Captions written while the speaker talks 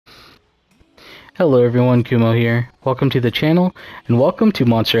Hello everyone, Kumo here. Welcome to the channel, and welcome to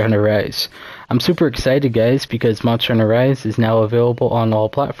Monster Hunter Rise. I'm super excited guys, because Monster Hunter Rise is now available on all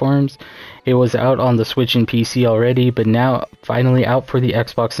platforms. It was out on the Switch and PC already, but now finally out for the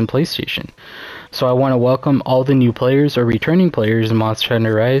Xbox and PlayStation. So I want to welcome all the new players or returning players in Monster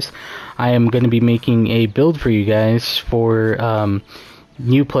Hunter Rise. I am going to be making a build for you guys for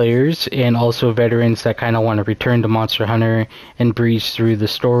new players and also veterans that kind of want to return to Monster Hunter and breeze through the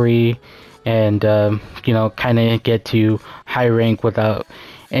story and kind of get to high rank without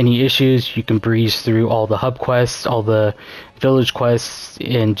any issues. You can breeze through all the hub quests, all the village quests,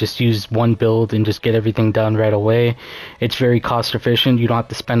 and just use one build and just get everything done right away. It's very cost efficient. You don't have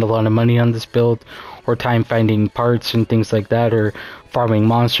to spend a lot of money on this build or time finding parts and things like that, or farming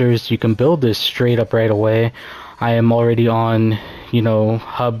monsters. You can build this straight up right away. I am already on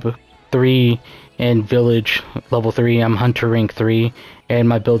hub 3 and village level 3. I'm hunter rank 3 and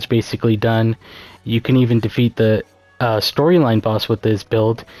my build's basically done. You can even defeat the storyline boss with this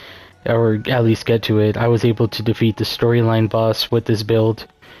build, or at least get to it. I was able to defeat the storyline boss with this build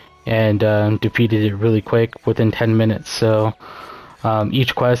and defeated it really quick within 10 minutes. So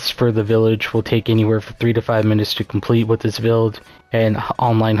each quest for the village will take anywhere from 3 to 5 minutes to complete with this build, and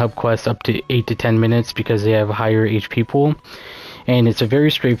online hub quests up to 8 to 10 minutes because they have a higher HP pool. And it's a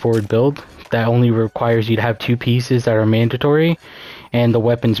very straightforward build that only requires you to have 2 pieces that are mandatory, and the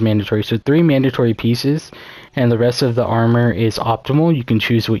weapons mandatory. So 3 mandatory pieces, and the rest of the armor is optional. You can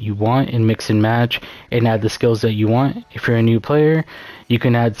choose what you want and mix and match and add the skills that you want. If you're a new player, you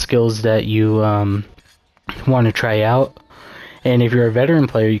can add skills that you want to try out. And if you're a veteran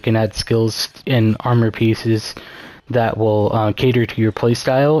player, you can add skills and armor pieces that will cater to your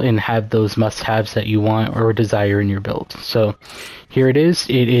playstyle and have those must-haves that you want or desire in your build. So here it is.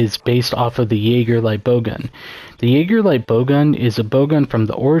 It is based off of the Jaeger light bowgun. The Jaeger light bowgun is a bowgun from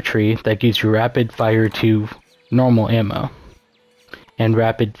the ore tree that gives you rapid fire to normal ammo. And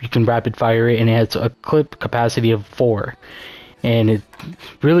you can rapid fire it, and it has a clip capacity of 4. And it's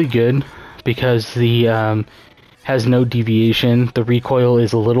really good because the has no deviation. The recoil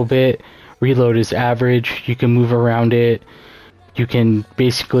is a little bit, reload is average, you can move around it, you can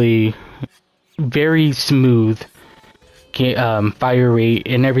basically very smooth fire rate,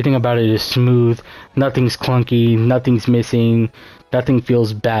 and everything about it is smooth. Nothing's clunky, nothing's missing, nothing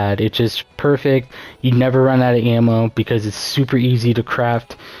feels bad. It's just perfect. You never run out of ammo because it's super easy to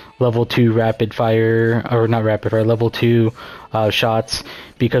craft level 2 rapid fire, or not rapid fire, level 2 shots,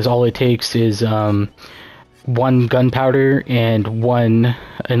 because all it takes is 1 gunpowder and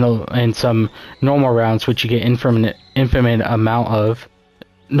some normal rounds, which you get infinite amount of.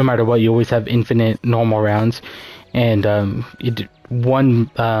 No matter what, you always have infinite normal rounds, and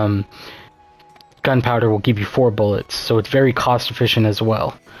 1 gunpowder will give you 4 bullets, so it's very cost efficient as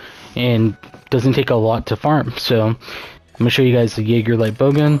well, and doesn't take a lot to farm. So I'm gonna show you guys the Jaeger light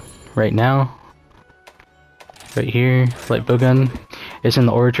bowgun right now. Right here, light bowgun is in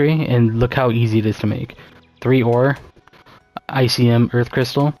the ore tree, and look how easy it is to make. 3 ore, ICM earth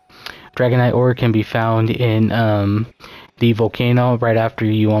crystal. Dragonite ore can be found in the volcano right after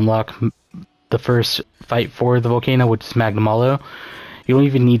you unlock the first fight for the volcano, which is Magnum Hollow. You don't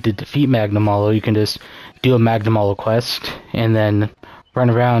even need to defeat Magnum Hollow. You can just do a Magnum Hollow quest and then run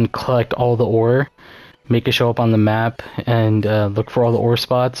around, collect all the ore, make it show up on the map, and look for all the ore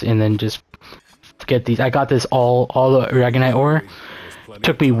spots, and then just get these. I got this all the Dragonite ore.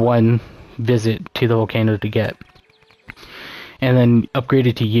 Took me 1 visit to the volcano to get, and then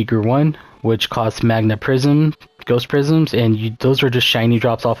upgraded to Jaeger 1, which costs Magna Prism, Ghost Prisms, and those are just shiny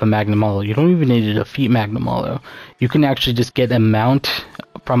drops off of Magnum Hollow. You don't even need to defeat Magnum Hollow. You can actually just get a mount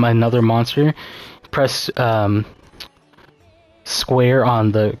from another monster. Press square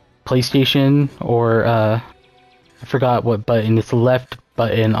on the PlayStation, or I forgot what button. It's the left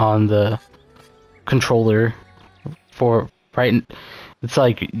button on the controller for right. It's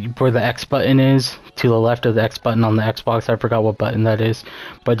like where the X button is, to the left of the X button on the Xbox. I forgot what button that is.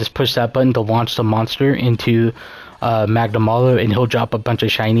 But just push that button to launch the monster into Magnum Hollow, and he'll drop a bunch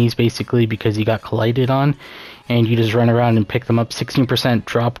of shinies basically because he got collided on. And you just run around and pick them up. 16%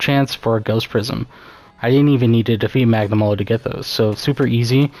 drop chance for a Ghost Prism. I didn't even need to defeat Magnum Hollow to get those. So super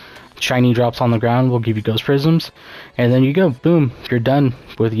easy. Shiny drops on the ground will give you Ghost Prisms. And then you go. Boom. You're done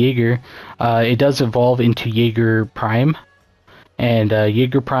with Jaeger. It does evolve into Jaeger Prime. And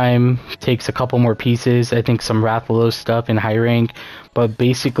Jaeger Prime takes a couple more pieces, I think some Rathalos stuff in high rank, but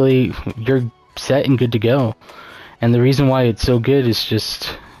basically you're set and good to go. And the reason why it's so good is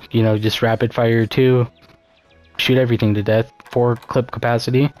just rapid fire 2, shoot everything to death, 4 clip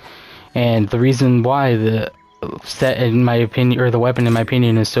capacity. And the reason why the set, in my opinion, or the weapon in my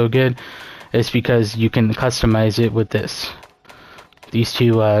opinion, is so good is because you can customize it with these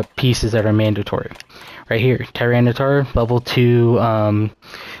two pieces that are mandatory. Right here, Tyranitar, level 2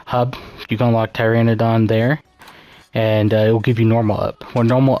 hub. You can unlock Pteranodon there, and it will give you normal up. What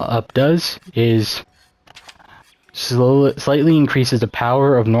normal up does is slightly increases the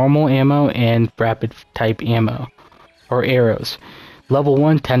power of normal ammo and rapid type ammo, or arrows. Level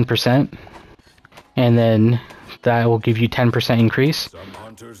 1, 10%, and then that will give you 10% increase.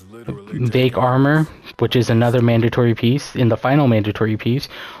 Vague armor, which is another mandatory piece, in the final mandatory piece,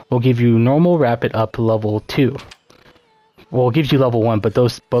 will give you normal rapid up level 2. Well, it gives you level 1, but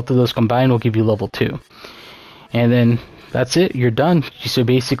both of those combined will give you level 2. And then that's it, you're done. So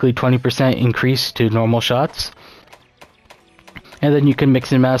basically 20% increase to normal shots. And then you can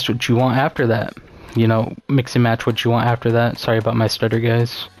mix and match what you want after that. You know, mix and match what you want after that. Sorry about my stutter,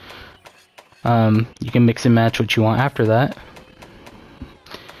 guys. You can mix and match what you want after that.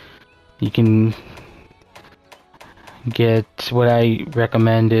 You can get, what I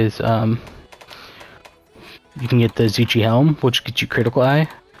recommend is, you can get the Zuchi Helm, which gets you critical eye.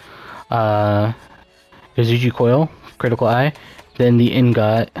 The Zuchi Coil, critical eye. Then the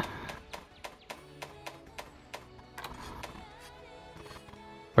Ingot.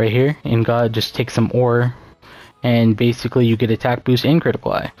 Right here, Ingot just takes some ore, and basically you get attack boost and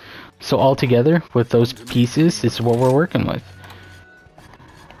critical eye. So all together, with those pieces, this is what we're working with.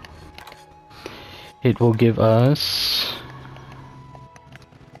 It will give us...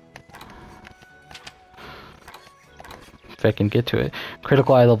 if I can get to it.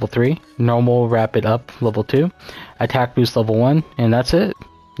 Critical eye level 3, normal rapid up level 2, attack boost level 1, and that's it.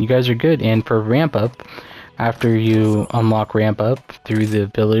 You guys are good. And for ramp up, after you unlock ramp up through the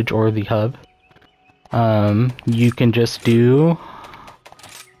village or the hub, you can just do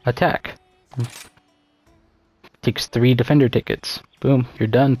attack. Takes 3 defender tickets. Boom, you're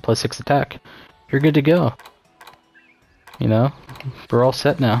done. Plus 6 attack. You're good to go. You know, we're all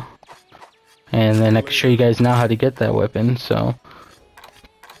set now. And then I can show you guys now how to get that weapon, so.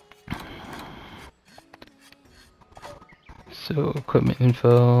 So, equipment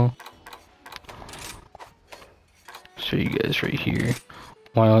info. Show you guys right here.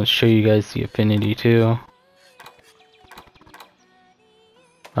 Why don't I show you guys the affinity too?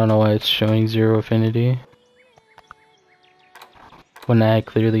 I don't know why it's showing 0 affinity when I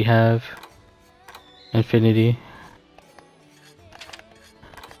clearly have infinity.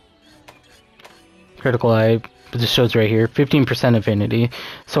 Critical eye, but this shows right here 15% affinity,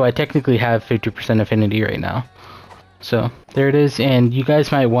 so I technically have 50% affinity right now. So there it is. And you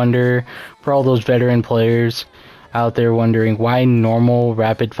guys might wonder, for all those veteran players out there wondering, why normal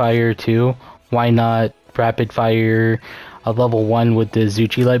rapid fire 2? Why not rapid fire of level 1 with the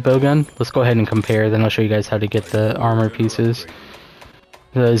Zuchi light bowgun? Let's go ahead and compare, then I'll show you guys how to get the armor pieces.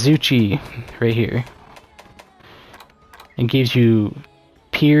 The Zuchi right here, it gives you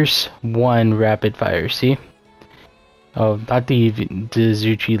Pierce 1 rapid fire, see? Oh, not the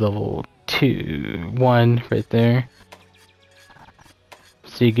Zuchi level 1 right there.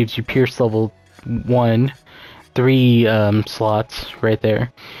 So it gives you Pierce level 1, 3 slots right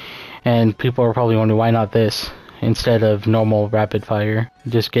there. And people are probably wondering, why not this instead of normal rapid fire?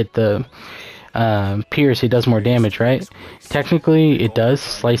 Just get the Pierce, it does more damage, right? Technically it does.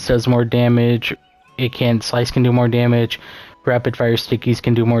 Slice does more damage. Slice can do more damage. Rapid fire stickies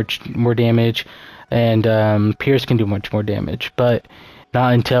can do more damage, and Pierce can do much more damage, but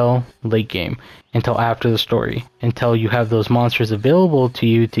not until late game, until after the story, until you have those monsters available to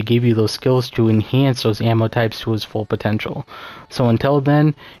you to give you those skills to enhance those ammo types to its full potential. So until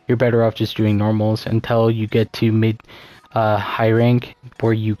then, you're better off just doing normals until you get to mid high rank,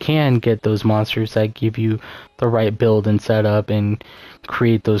 where you can get those monsters that give you the right build and setup and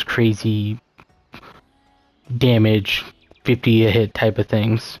create those crazy damage, 50 a hit type of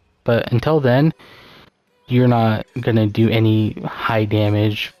things. But until then, you're not gonna do any high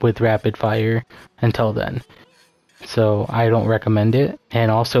damage with rapid fire until then. So I don't recommend it.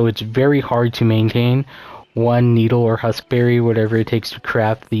 And also, it's very hard to maintain 1 needle or huskberry, whatever it takes to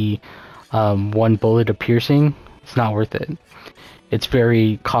craft the 1 bullet of piercing. It's not worth it. It's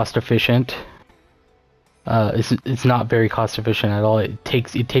very cost efficient. It's not very cost efficient at all. It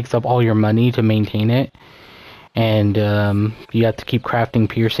takes up all your money to maintain it, and you have to keep crafting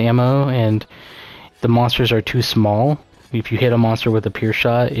pierce ammo, and the monsters are too small. If you hit a monster with a pierce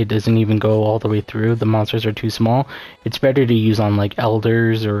shot, it doesn't even go all the way through. The monsters are too small. It's better to use on like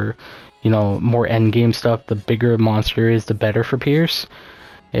elders or, you know, more end game stuff. The bigger a monster is, the better for pierce.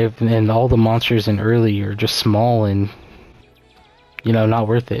 And all the monsters in early are just small and, you know, not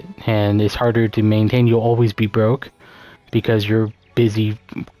worth it. And it's harder to maintain. You'll always be broke because you're busy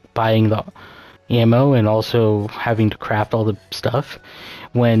buying the ammo and also having to craft all the stuff.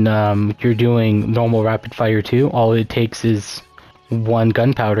 When you're doing normal rapid fire 2, all it takes is 1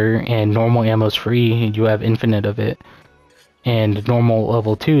 gunpowder, and normal ammo's free, and you have infinite of it. And normal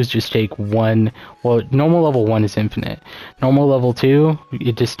level 2s just take 1, well, normal level 1 is infinite. Normal level 2,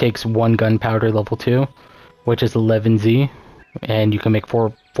 it just takes 1 gunpowder level 2, which is 11Z, and you can make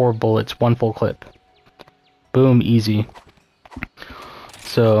 4 bullets, 1 full clip. Boom, easy.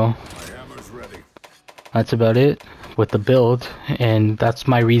 So that's about it with the build, and that's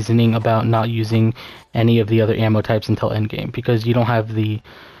my reasoning about not using any of the other ammo types until endgame, because you don't have the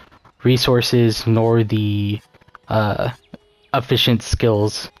resources nor the efficient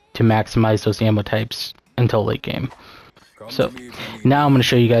skills to maximize those ammo types until late game. So now I'm going to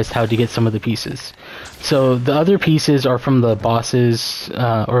show you guys how to get some of the pieces. So the other pieces are from the bosses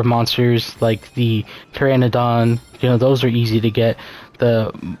or monsters, like the Pteranodon. You know, those are easy to get.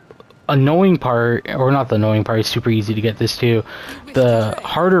 The annoying part, or not the annoying part, is super easy to get this too. The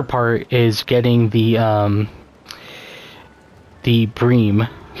harder part is getting the bream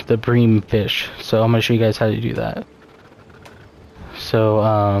fish. So I'm going to show you guys how to do that.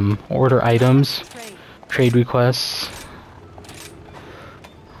 So order items, trade requests,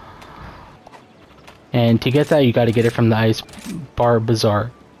 and to get that you got to get it from the Ice Bar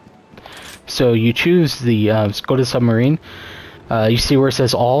Bazaar. So you choose the go to submarine. You see where it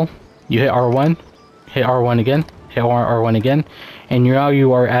says all. You hit R1, hit R1 again, hit R1 again, and now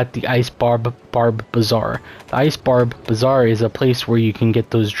you are at the Ice Barb Bazaar. The Ice Barb Bazaar is a place where you can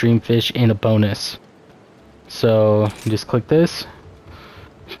get those dream fish in a bonus. So you just click this.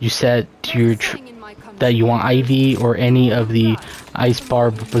 You set your that you want Ivy or any of the Ice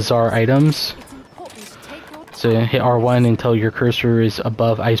Barb Bazaar items. So hit R1 until your cursor is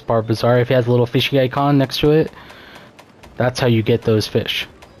above Ice Barb Bazaar. If it has a little fishy icon next to it, that's how you get those fish.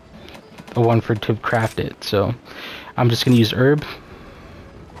 The one to craft it. So I'm just gonna use herb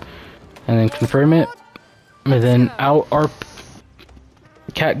and then confirm it, and then out our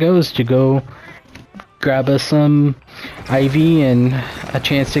cat goes to go grab us some IV and a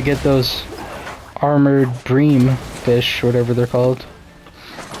chance to get those armored bream fish, whatever they're called.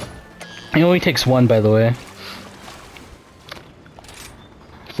 It only takes 1, by the way.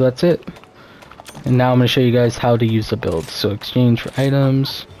 So that's it. And now I'm going to show you guys how to use the build. So exchange for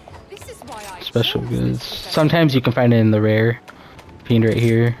items, special goods. Sometimes you can find it in the rare fiend right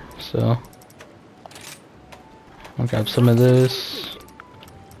here. So I'll grab some of this,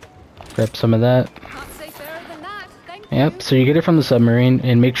 grab some of that. Yep, so you get it from the submarine,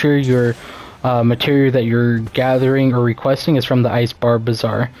 and make sure your material that you're gathering or requesting is from the Ice Bar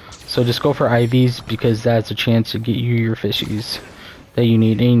Bazaar. So just go for IVs, because that's a chance to get you your fishies that you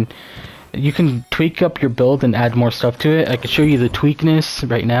need. And you can tweak up your build and add more stuff to it. I can show you the tweakness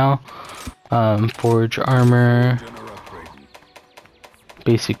right now. Forge armor.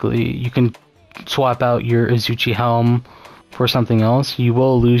 Basically, you can swap out your Azuchi helm for something else. You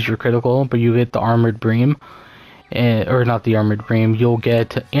will lose your critical, but you get the armored bream. Or not the armored bream, you'll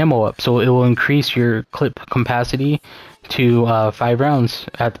get ammo up, so it will increase your clip capacity to 5 rounds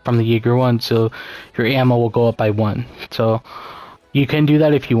from the Jaeger 1, so your ammo will go up by 1. So you can do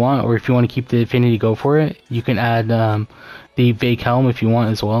that if you want, or if you want to keep the affinity, go for it. You can add the Vague Helm if you want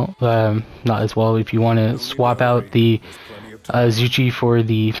as well. Not as well, if you want to swap out the Zuchi for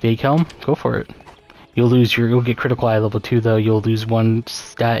the Vague Helm, go for it. You'll get critical eye level 2 though. You'll lose 1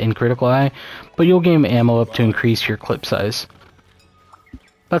 stat in critical eye, but you'll gain ammo up to increase your clip size.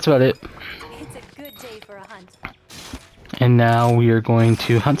 That's about it. It's a good day for a hunt. And now we are going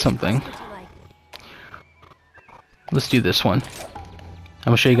to hunt something. Let's do this one. I'm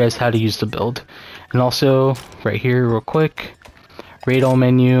gonna show you guys how to use the build. And also, right here real quick, raid all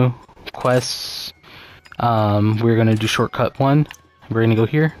menu, quests. We're gonna do shortcut 1. We're gonna go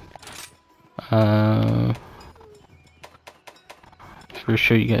here. We'll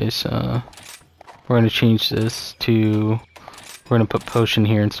show you guys, we're going to change this to, we're going to put potion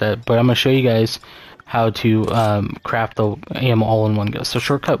here instead, but I'm going to show you guys how to craft the ammo all in one go. So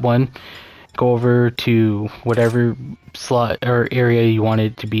shortcut 1, go over to whatever slot or area you want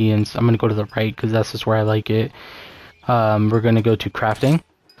it to be in. So I'm going to go to the right because that's just where I like it. We're going to go to crafting.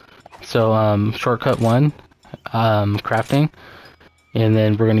 So shortcut 1, crafting. And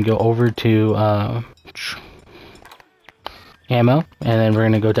then we're going to go over to ammo, and then we're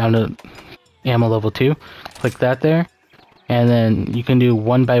going to go down to ammo level 2. Click that there, and then you can do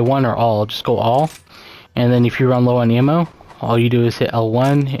 1 by 1 or all. Just go all, and then if you run low on ammo, all you do is hit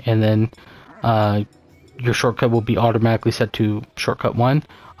L1, and then your shortcut will be automatically set to shortcut 1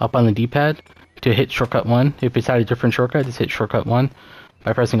 up on the D-pad to hit shortcut 1. If it's at a different shortcut, just hit shortcut 1.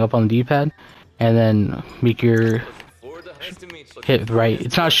 by pressing up on the D-pad, and then make your hit right.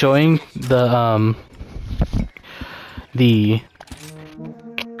 It's not showing the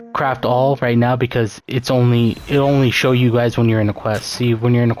craft all right now because it'll only show you guys when you're in a quest. See,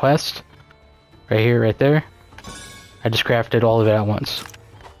 when you're in a quest, right here, right there, I just crafted all of it at once.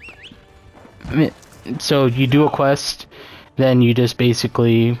 So you do a quest, then you just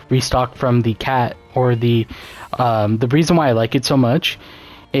basically restock from the cat, or the reason why I like it so much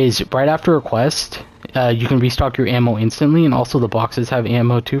is right after a quest, you can restock your ammo instantly, and also the boxes have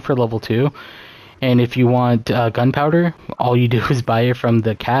ammo too for level 2. And if you want gunpowder, all you do is buy it from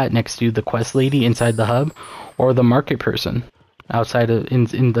the cat next to the quest lady inside the hub, or the market person outside of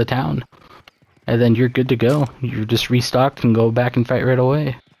in the town, and then you're good to go. You're just restocked and go back and fight right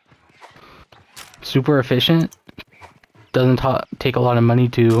away. Super efficient. Doesn't take a lot of money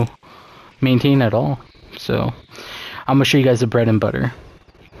to maintain at all. So I'm gonna show you guys the bread and butter.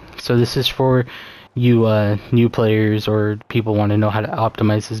 So this is for you new players or people want to know how to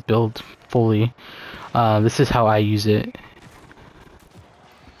optimize this build fully. This is how I use it.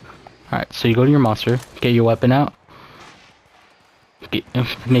 Alright, so you go to your monster, get your weapon out,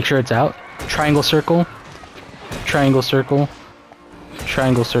 make sure it's out, triangle circle, triangle circle,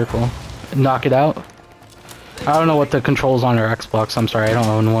 triangle circle, knock it out. I don't know what the controls on our Xbox, I'm sorry, I don't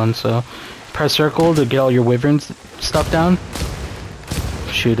own one, so press circle to get all your wyverns stuff down,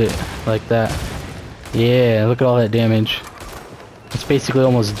 shoot it like that. Yeah, look at all that damage. It's basically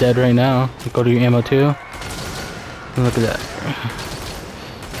almost dead right now. Go to your ammo too. Look at that.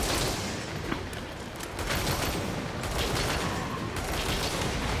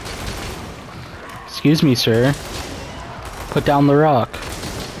 Excuse me, sir. Put down the rock.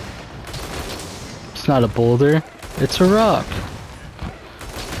 It's not a boulder. It's a rock.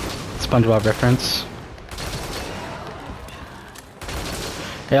 SpongeBob reference.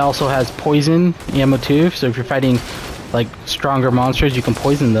 It also has poison ammo too, so if you're fighting like stronger monsters, you can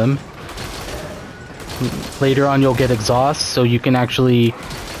poison them. Later on you'll get exhaust, so you can actually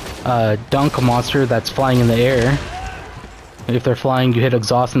dunk a monster that's flying in the air. If they're flying, you hit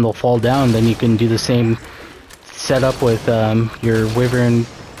exhaust and they'll fall down, then you can do the same setup with your wyvern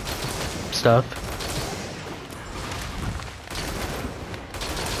stuff.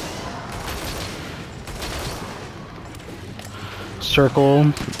 Circle,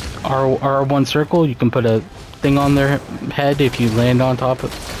 R1 circle, you can put a thing on their head if you land on top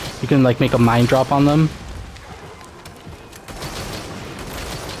of, you can like make a mine drop on them.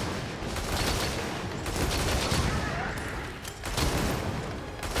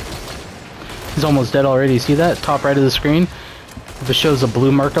 He's almost dead already, see that? Top right of the screen? If it shows a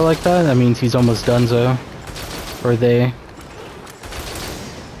blue marker like that, that means he's almost donezo. Or they.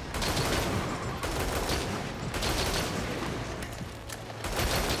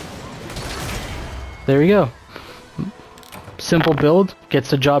 There we go. Simple build,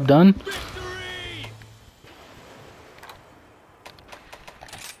 gets the job done. Victory!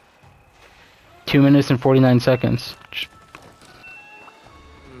 2 minutes and 49 seconds.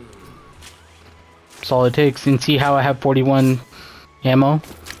 That's all it takes. And see how I have 41 ammo?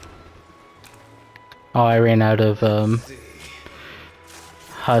 Oh, I ran out of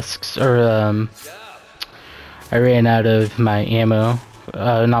husks, or I ran out of my ammo.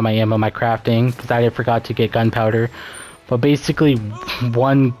 Not my ammo, my crafting, because I forgot to get gunpowder. But basically,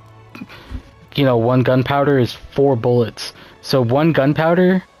 one gunpowder is 4 bullets. So 1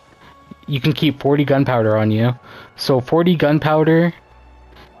 gunpowder, you can keep 40 gunpowder on you. So 40 gunpowder,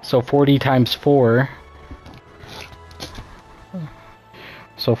 so 40 times 4.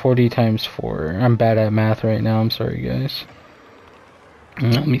 So 40 times 4. I'm bad at math right now, I'm sorry guys.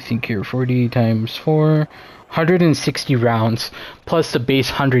 Let me think here. 40 times 4. 160 rounds, plus the base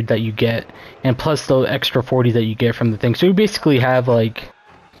 100 that you get, and plus the extra 40 that you get from the thing. So you basically have like,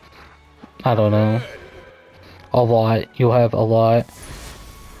 I don't know, a lot. You'll have a lot.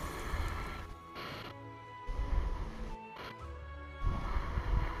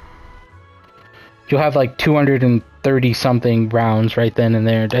 You'll have like 230 something rounds right then and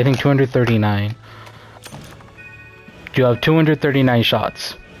there. I think 239. You have 239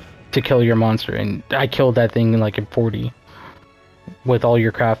 shots to kill your monster, and I killed that thing in like in 40 with all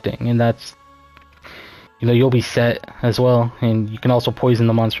your crafting, and that's, you'll be set as well. And you can also poison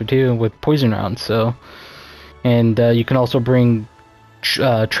the monster too with poison rounds. So, and you can also bring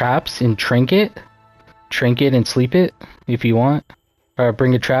traps and trinket and sleep it if you want, or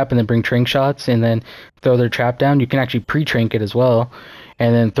bring a trap and then bring trink shots and then throw their trap down. You can actually pre-trink it as well,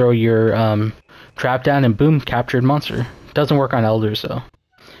 and then throw your trap down, and boom, captured monster. Doesn't work on elders though.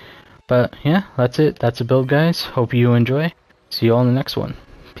 But yeah, that's it. That's a build, guys. Hope you enjoy. See you all in the next one.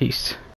 Peace.